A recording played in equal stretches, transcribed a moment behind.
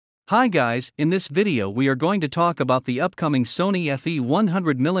Hi guys, in this video we are going to talk about the upcoming Sony FE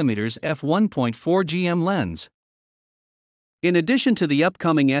 100mm f1.4 GM lens. In addition to the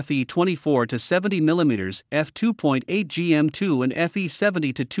upcoming FE 24 to 70mm f2.8 GM2 and FE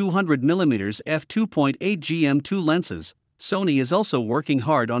 70 to 200mm f2.8 GM2 lenses, Sony is also working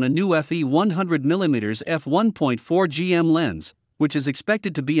hard on a new FE 100mm f1.4 GM lens, which is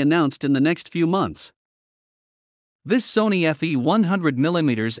expected to be announced in the next few months. This Sony FE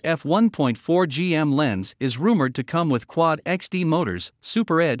 100mm f1.4 GM lens is rumored to come with quad XD motors,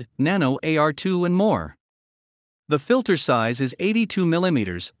 Super ED, Nano AR2 and more. The filter size is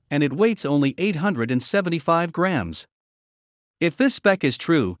 82mm, and it weighs only 875 grams. If this spec is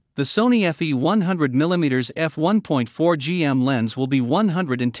true, the Sony FE 100mm f1.4 GM lens will be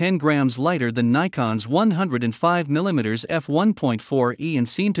 110 grams lighter than Nikon's 105mm f1.4e and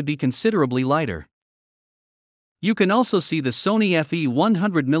seem to be considerably lighter. You can also see the Sony FE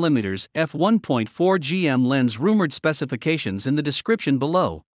 100mm f1.4 GM lens rumored specifications in the description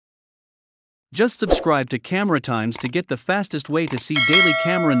below. Just subscribe to Camera Times to get the fastest way to see daily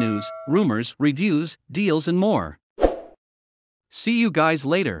camera news, rumors, reviews, deals and more. See you guys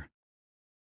later.